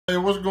Hey,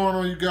 what's going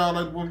on, you guys?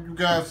 Like what you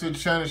guys said,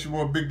 channel, it's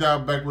your boy Big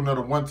Dog back with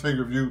another one take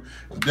review.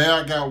 Today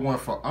I got one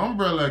for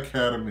Umbrella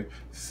Academy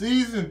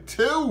Season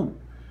 2.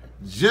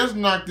 Just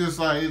knocked this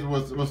out.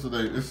 What's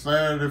today? It's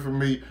Saturday for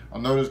me. I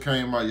know this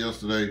came out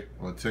yesterday.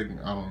 Well,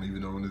 technically, I don't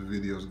even know when this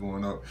video is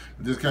going up.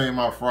 But this came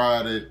out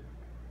Friday.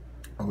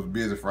 I was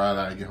busy Friday.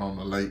 I get home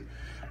late.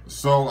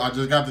 So I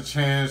just got the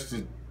chance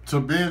to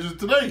binge it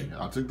today.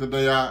 I took the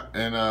day out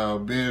and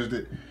binged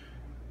it.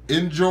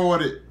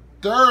 Enjoyed it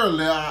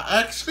thoroughly.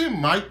 I actually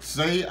might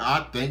say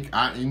I think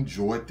I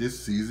enjoyed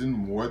this season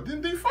more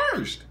than the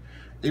first.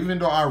 Even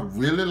though I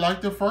really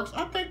liked the first,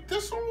 I think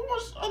this one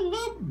was a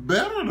little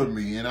better to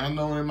me. And I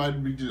know it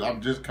might be I'm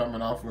just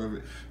coming off of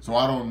it. So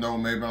I don't know,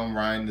 maybe I'm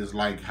riding this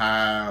like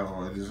high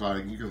or just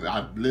like, because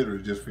I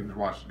literally just finished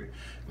watching it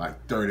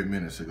like 30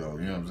 minutes ago.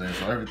 You know what I'm saying?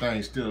 So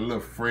everything's still a little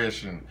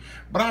fresh.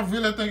 But I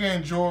really think I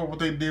enjoyed what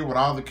they did with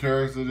all the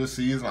characters this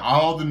season.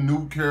 All the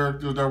new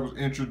characters that was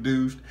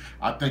introduced.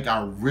 I think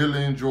I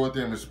really enjoyed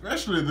them,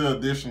 especially the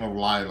addition of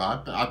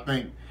Lila. I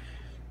think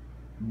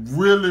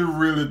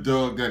really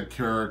dug that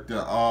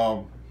character.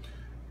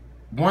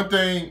 One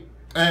thing,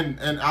 and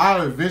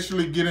I'll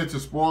eventually get into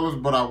spoilers,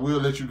 but I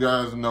will let you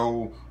guys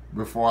know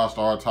before I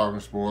start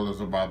talking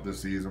spoilers about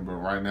this season. But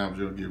right now I'm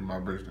just giving my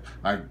best,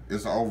 like,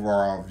 it's an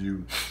overall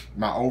view,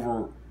 my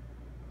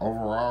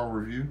overall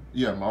review,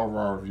 yeah, my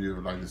overall review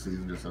of like the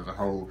season just as a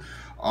whole.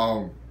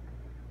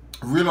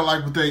 Really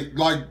like what they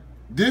like.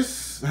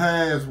 This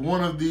has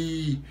one of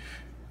the,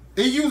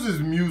 it uses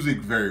music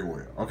very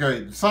well.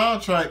 Okay, the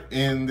soundtrack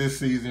in this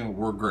season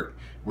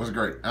was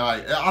great.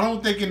 I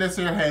don't think it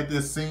necessarily had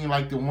this scene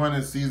like the one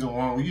in season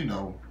 1 where, you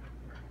know,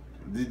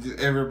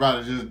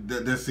 everybody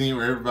just, that scene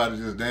where everybody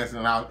just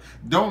dancing out.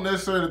 Don't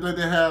necessarily think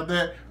they have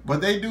that,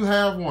 but they do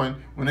have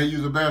one when they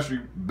use a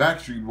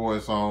Backstreet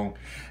Boys song,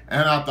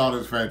 and I thought it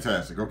was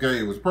fantastic. Okay,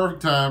 it was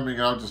perfect timing.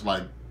 I was just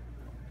like,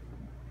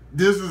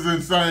 this is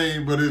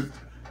insane, but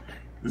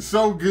it's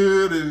so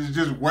good, and it's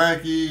just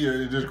wacky,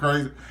 and it's just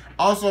crazy.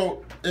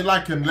 Also, it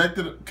like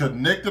connected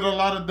a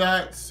lot of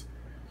dots.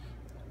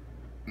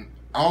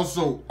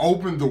 Also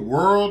opened the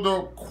world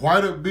up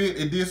quite a bit.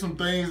 It did some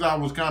things I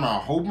was kind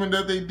of hoping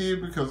that they did,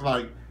 because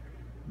like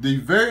the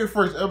very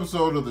first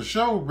episode of the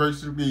show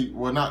basically,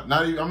 well, not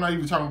even, I'm not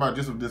even talking about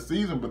just of this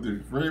season, but the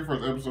very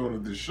first episode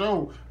of the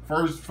show,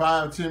 first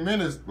 5-10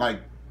 minutes,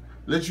 like,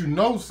 let you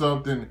know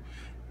something.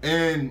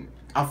 And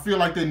I feel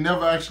like they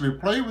never actually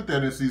played with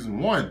that in season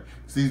 1.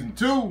 Season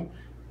 2,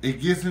 it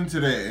gets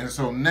into that, and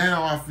so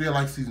now I feel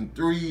like season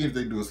 3, if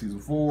they do a season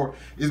 4,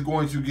 is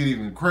going to get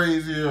even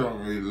crazier,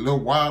 or a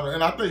little wilder.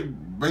 And I think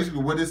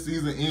basically where this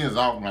season ends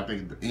off, and I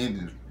think the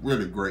ending is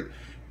really great.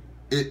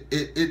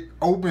 It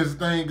opens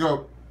things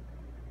up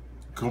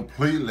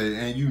completely,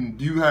 and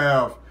you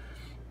have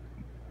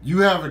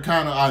a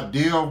kind of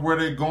idea of where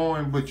they're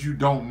going, but you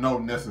don't know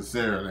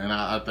necessarily. And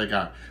I think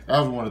that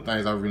was one of the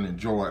things I really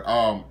enjoyed.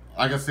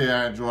 Like I said,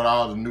 I enjoyed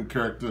all the new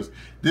characters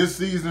this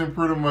season.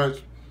 Pretty much,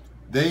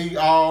 they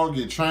all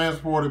get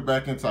transported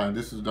back in time.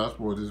 This is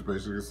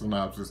basically a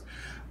synopsis.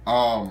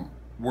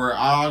 Where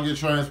all get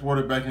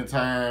transported back in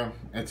time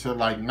until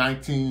like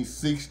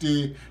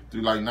 1960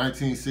 through like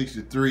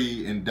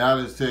 1963 in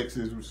Dallas,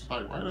 Texas, which is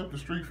like right up the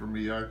street from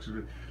me,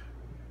 actually.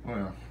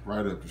 Well,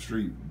 right up the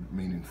street,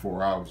 meaning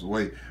 4 hours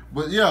away.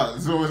 But yeah,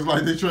 so it's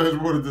like they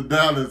transported to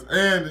Dallas,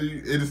 and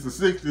it is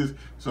the 60s,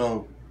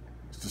 so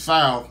it's the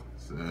South.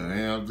 So, you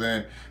know what I'm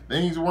saying?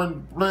 Things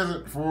weren't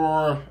pleasant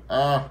for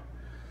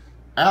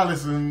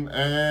Allison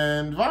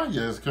and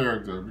Vanya's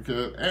character,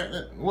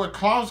 because what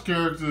Klaus'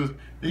 character,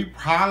 he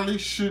probably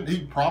shouldn't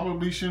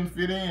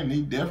fit in.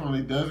 He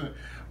definitely doesn't,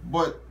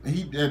 but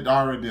he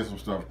already did some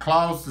stuff.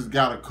 Klaus has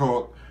got a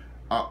cult,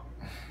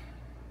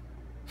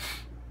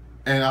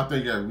 and I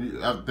think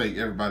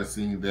everybody's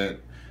seen that.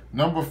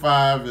 Number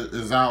 5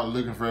 is out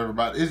looking for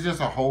everybody. It's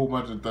just a whole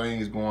bunch of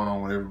things going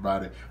on with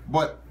everybody,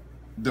 but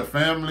the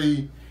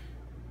family,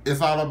 it's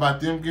all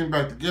about them getting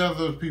back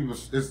together. People,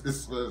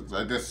 it's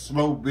like that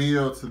slow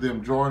build to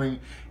them joining,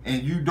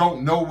 and you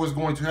don't know what's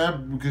going to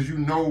happen, because you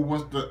know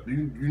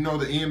you know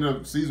the end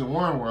of season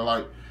 1, where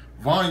like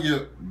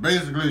Vanya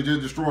basically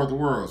just destroyed the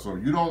world. So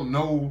you don't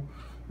know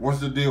what's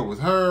the deal with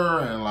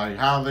her, and like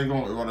how they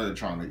going, what are they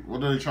trying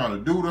to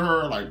do to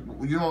her? Like,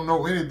 you don't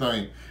know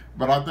anything.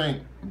 But I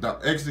think the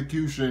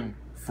execution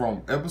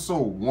from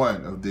episode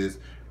 1 of this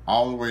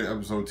all the way to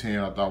episode 10,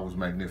 I thought was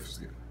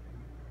magnificent.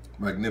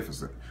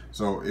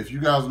 So if you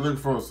guys are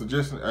looking for a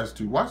suggestion as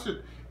to watch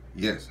it,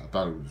 yes, I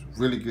thought it was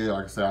really good.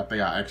 Like I said, I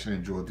think I actually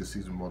enjoyed this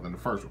season more than the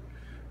first one.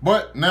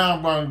 But now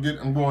I'm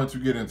going to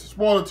get into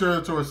spoiler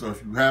territory. So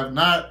if you have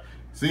not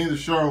seen the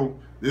show,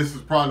 this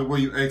is probably where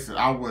you exit.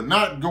 I will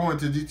not go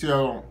into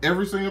detail on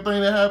every single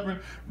thing that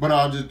happened, but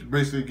I'll just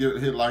basically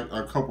hit like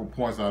a couple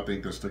points I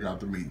think that stuck out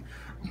to me.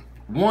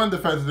 One, the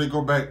fact that they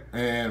go back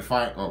and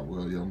find, oh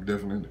well, yeah, I'm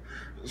definitely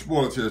in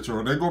spoiler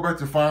territory. They go back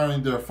to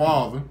find their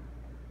father,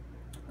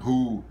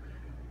 who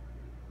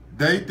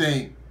they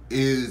think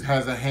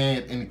has a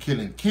hand in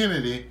killing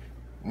Kennedy,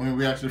 when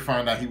we actually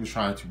find out he was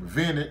trying to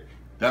prevent it.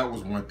 That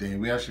was one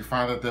thing. We actually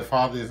found out their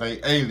father is an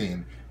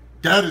alien.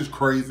 that is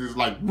crazy. It's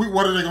like,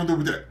 what are they gonna do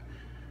with that?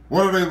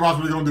 What are they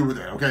possibly gonna do with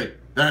that? Okay,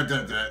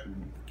 that.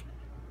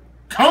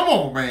 Come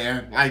on,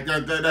 man. Like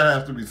that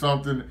has to be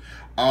something.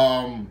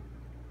 Oh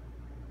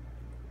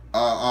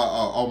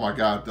my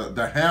God,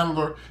 the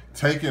handler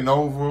taking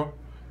over,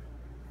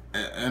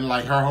 and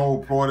like her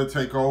whole ploy to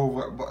take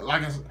over. But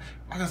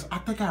I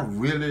think I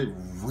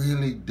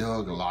really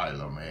dug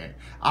Lila, man.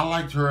 I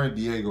liked her and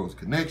Diego's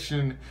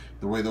connection,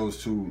 the way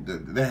those two,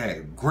 they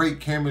had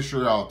great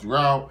chemistry all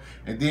throughout.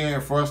 And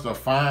then for us to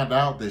find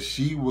out that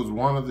she was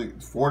one of the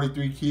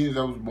 43 kids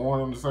that was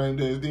born on the same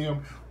day as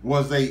them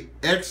was a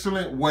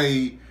excellent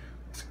way.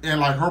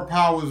 And like her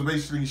power is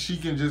basically she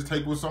can just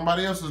take what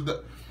somebody else is.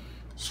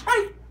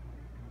 Right.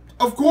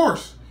 Of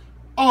course.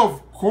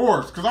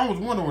 Because I was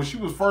wondering when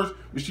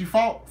she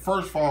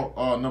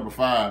fought number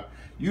 5,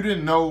 you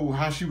didn't know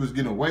how she was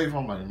getting away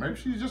from. Like, maybe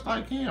she's just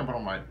like him. But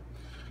I'm like,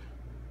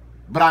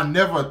 but I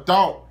never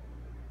thought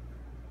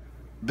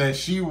that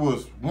she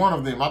was one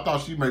of them. I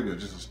thought she maybe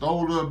just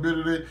stole a little bit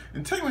of it.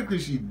 And technically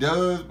she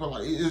does, but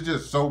like it's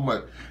just so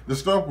much. The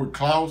stuff with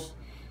Klaus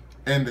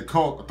and the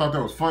cult, I thought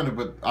that was funny.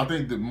 But I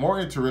think the more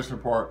interesting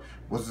part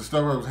was the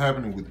stuff that was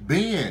happening with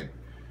Ben,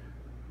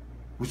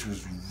 which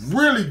was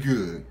really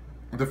good.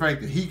 The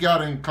fact that he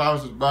got in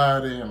Klaus's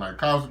body and like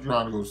Klaus was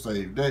trying to go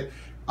save that.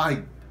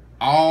 Like,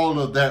 all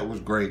of that was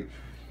great.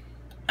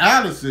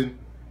 Allison,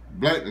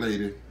 black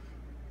lady,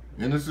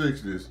 in the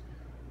 60s,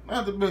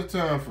 not the best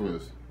time for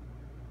us.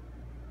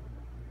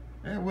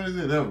 And when has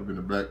it ever been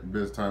the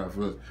best time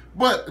for us?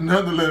 But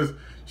nonetheless,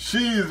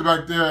 she is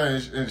back there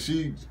and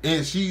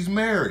she's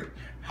married.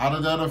 How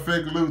did that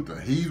affect Luther?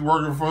 He's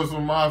working for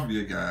some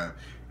mafia guy.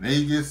 And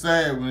he gets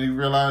sad when he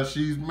realizes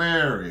she's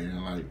married.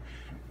 And like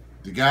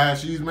the guy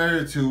she's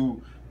married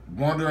to,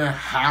 wondering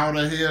how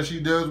the hell she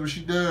does what she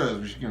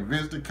does. She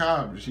convinced the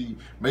cop. She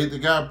made the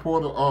guy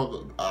pour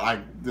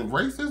like the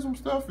racism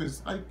stuff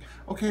is like,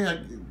 okay,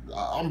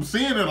 I'm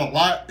seeing it a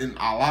lot in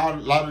a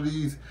lot of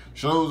these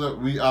shows that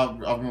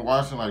I've been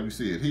watching. Like you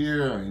see it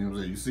here, and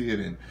you see it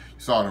in, you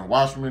saw it in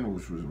Watchmen,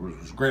 which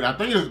was great. I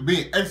think it's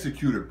being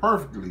executed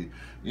perfectly.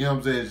 You know what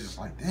I'm saying? It's just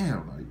like,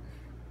 damn, like,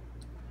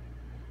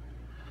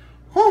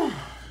 whew.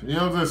 You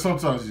know what I'm saying?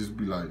 Sometimes you just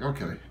be like,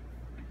 okay.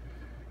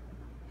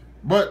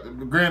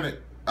 But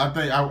granted, I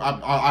think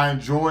I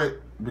enjoy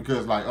it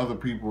because like other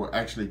people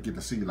actually get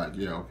to see like,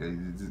 yeah, okay,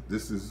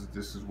 this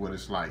is what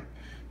it's like.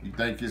 You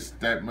think it's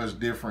that much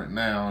different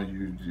now?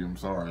 I'm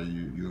sorry,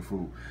 you're a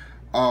fool.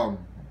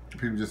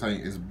 People just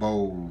think it's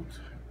bold,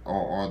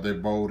 or they're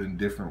bold in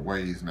different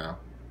ways now.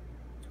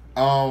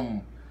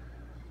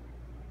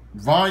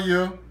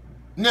 Vanya.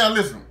 Now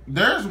listen,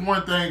 there's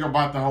one thing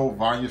about the whole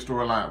Vanya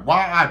storyline. While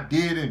I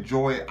did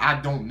enjoy it, I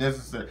think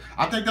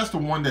that's the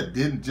one that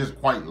didn't just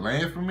quite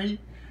land for me.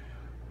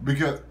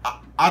 Because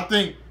I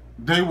think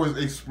they was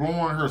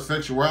exploring her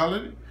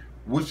sexuality,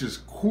 which is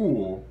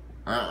cool.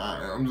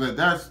 I'm like,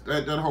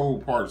 that whole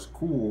part's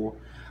cool.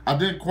 I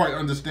didn't quite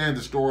understand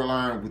the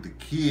storyline with the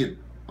kid.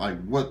 Like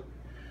what?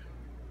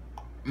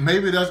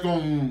 Maybe that's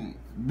gonna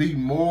be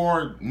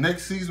more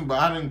next season, but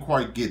I didn't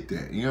quite get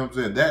that. You know what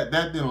I'm saying? That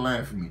didn't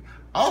land for me.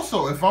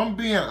 Also, if I'm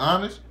being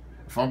honest,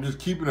 if I'm just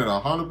keeping it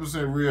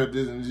 100% real,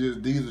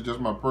 these are just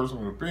my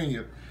personal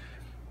opinion.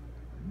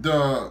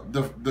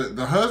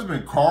 The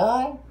husband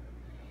Carl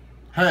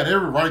had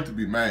every right to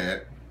be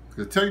mad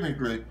because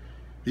technically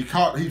he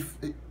saw his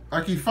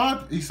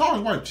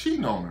wife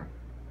cheating on him.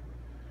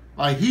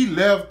 Like he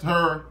left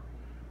her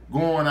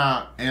going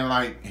out and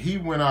like he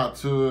went out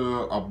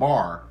to a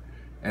bar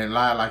and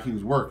lied like he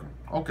was working.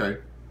 Okay,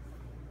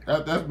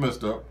 that's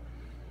messed up.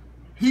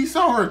 He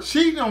saw her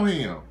cheating on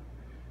him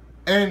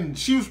and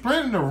she was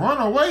planning to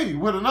run away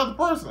with another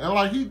person, and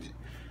like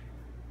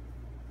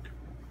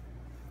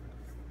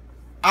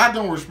I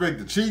don't respect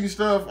the cheating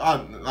stuff.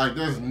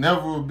 That's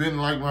never been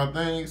like my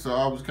thing. So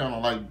I was kind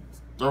of like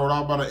thrown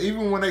off by that.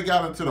 Even when they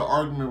got into the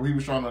argument where he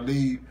was trying to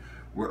leave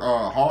with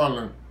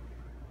Harlan,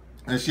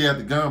 and she had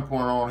the gun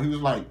pointed on, he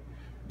was like,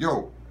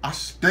 "Yo, I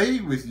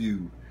stayed with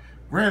you."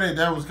 Granted,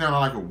 that was kind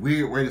of like a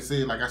weird way to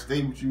say it. Like I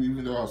stayed with you,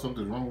 even though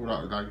something's wrong with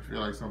like I feel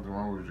like something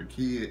wrong with your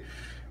kid.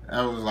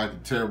 That was like a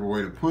terrible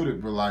way to put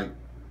it. But like,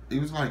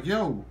 it was like,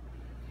 "Yo,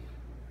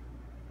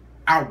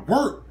 I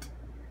worked.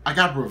 I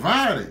got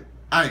provided.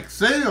 I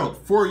excelled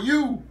for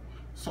you."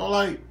 So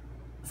like,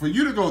 for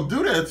you to go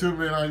do that to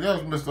me, like that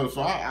was messed up.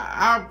 So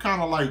I'm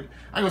kind of like,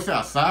 I ain't gonna say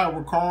I side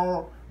with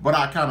Carl, but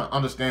I kind of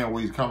understand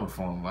where he's coming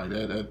from. Like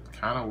that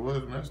kind of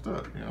was messed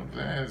up. You know what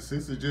I'm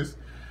saying? Sister just,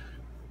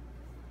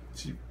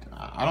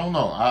 I don't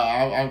know.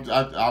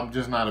 I'm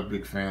just not a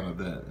big fan of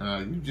that.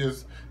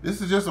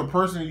 This is just a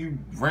person you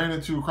ran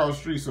into across the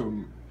street.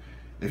 So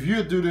if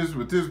you do this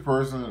with this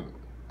person,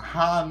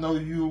 how I know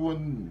you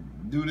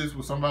wouldn't do this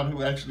with somebody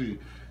who actually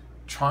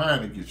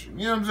trying to get you?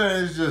 You know what I'm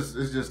saying?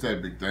 It's just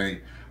that big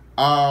thing.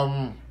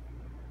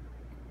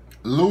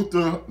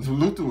 Luther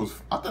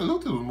was, I think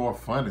Luther was more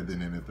funny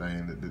than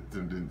anything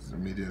to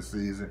me this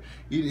season.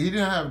 He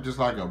didn't have just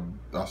like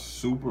a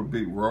super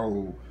big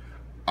role.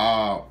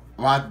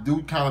 I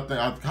do kind of think,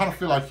 I kind of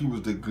feel like he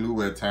was the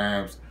glue at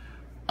times.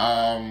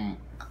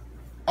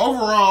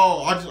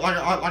 overall,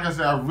 like I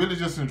said, I really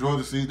just enjoyed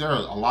the season. There are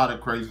a lot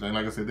of crazy things.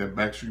 Like I said, that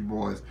Backstreet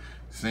Boys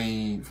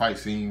fight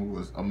scene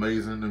was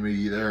amazing to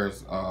me.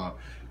 There's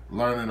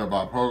learning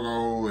about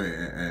Pogo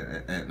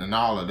and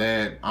all of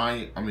that.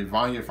 I mean,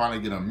 Vanya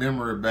finally get a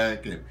memory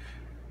back, and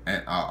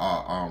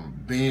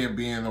Ben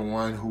being the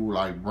one who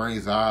like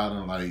brings out,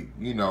 and like,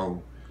 you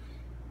know,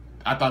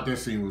 I thought that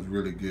scene was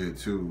really good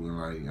too,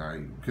 and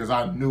like because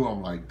I knew,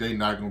 I'm like, they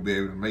not gonna be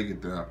able to make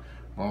it there.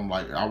 But I'm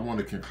like, I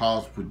wanted to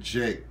cause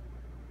project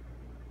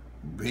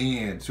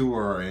Ben to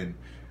her, and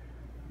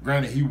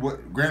granted he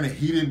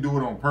didn't do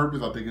it on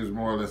purpose. I think it was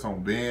more or less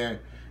on Ben.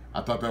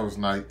 I thought that was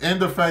nice, and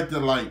the fact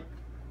that like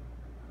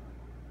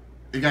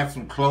it got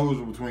some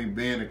closure between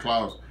Ben and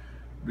Klaus,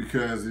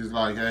 because it's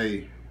like,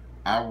 hey,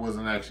 I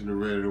wasn't actually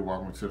ready to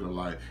walk into the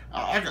light.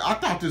 I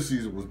thought this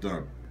season was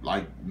done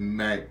like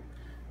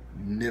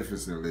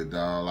magnificently,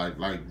 dog.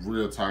 Like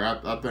real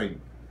talk. I think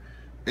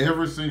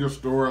every single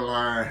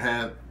storyline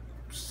had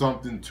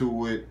something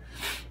to it.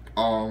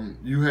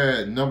 You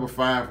had number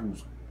 5,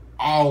 who's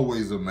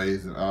always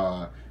amazing.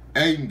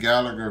 Aiden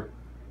Gallagher,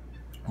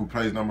 who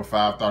plays number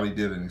 5, thought he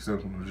did an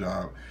exceptional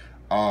job.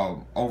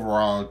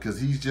 Overall, because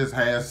he just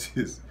has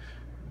this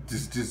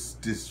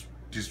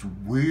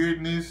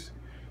weirdness,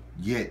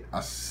 yet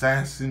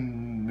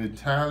assassin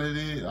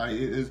mentality. Like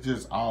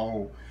it's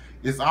all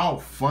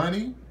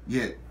funny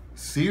yet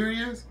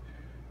serious.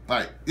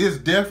 Like it's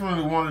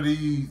definitely one of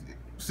these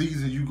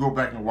seasons you go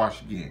back and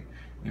watch again.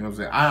 You know what I'm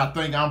saying? I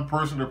think I'm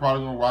personally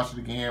probably gonna watch it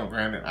again.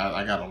 Granted,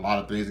 I got a lot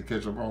of things to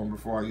catch up on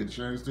before I get a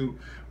chance to,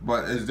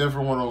 but it's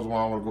definitely one of those ones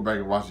I want to go back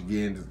and watch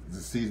again to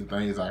see the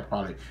things I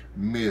probably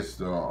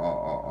missed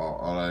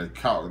or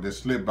that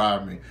slipped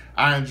by me.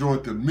 I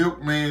enjoyed the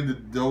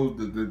milkman,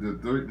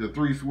 the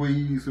 3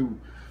 Swedes who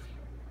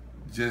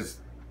just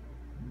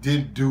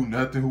didn't do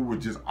nothing, who were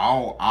just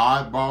all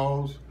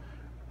oddballs.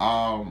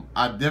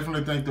 I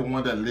definitely think the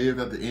one that lived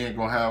at the end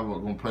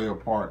gonna play a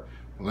part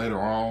later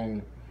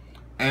on.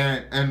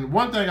 And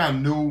one thing I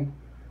knew,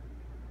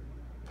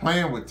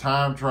 playing with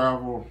time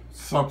travel,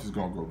 something's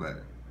gonna go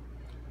bad.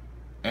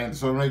 And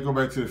so when they go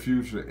back to the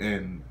future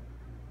and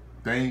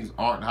things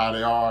aren't how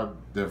they are,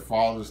 their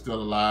father's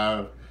still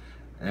alive,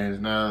 and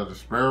it's now the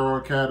Sparrow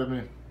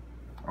Academy,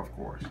 of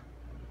course.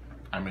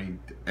 I mean,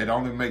 it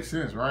only makes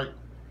sense, right?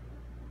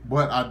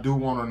 But I do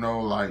want to know,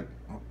 like,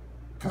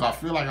 because I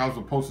feel like I was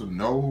supposed to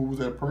know who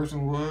that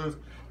person was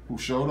who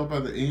showed up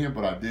at the end,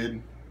 but I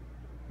didn't.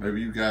 Maybe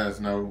you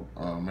guys know.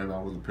 Maybe I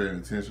wasn't paying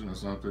attention or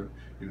something,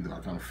 even though I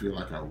kind of feel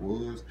like I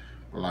was.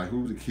 But like,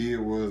 who the kid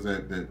was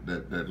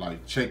that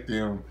like checked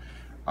them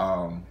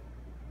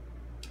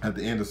at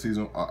the end of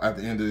season, at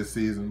the end of this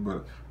season.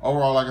 But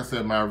overall, like I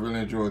said, man, I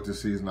really enjoyed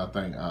this season. I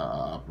think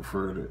I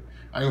preferred it.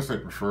 I ain't gonna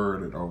say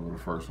preferred it over the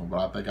first one, but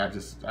I think I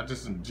just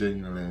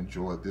genuinely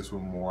enjoyed this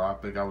one more. I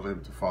think I was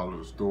able to follow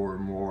the story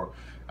more.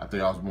 I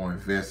think I was more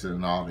invested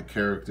in all the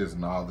characters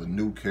and all the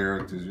new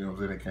characters, you know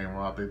what I'm saying, that came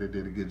around. I think they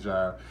did a good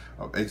job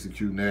of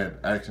executing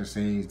that action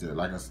scenes. That,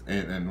 like,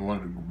 and one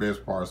of the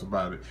best parts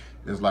about it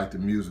is like the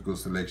musical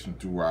selection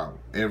throughout.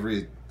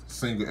 Every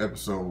single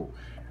episode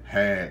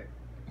had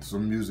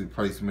some music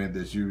placement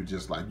that you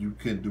just like, you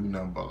couldn't do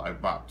nothing but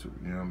like bop to,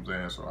 you know what I'm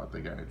saying? So I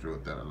think I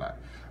enjoyed that a lot.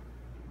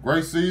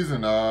 Great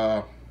season.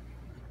 Yeah.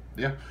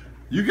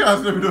 You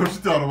guys let me know what you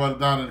thought about it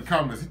down in the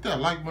comments. Hit that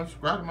like button,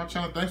 subscribe to my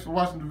channel. Thanks for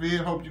watching the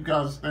video. Hope you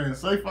guys are staying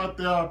safe out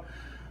there. I'll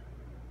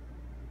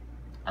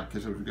catch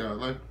up with you guys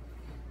later.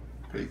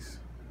 Peace.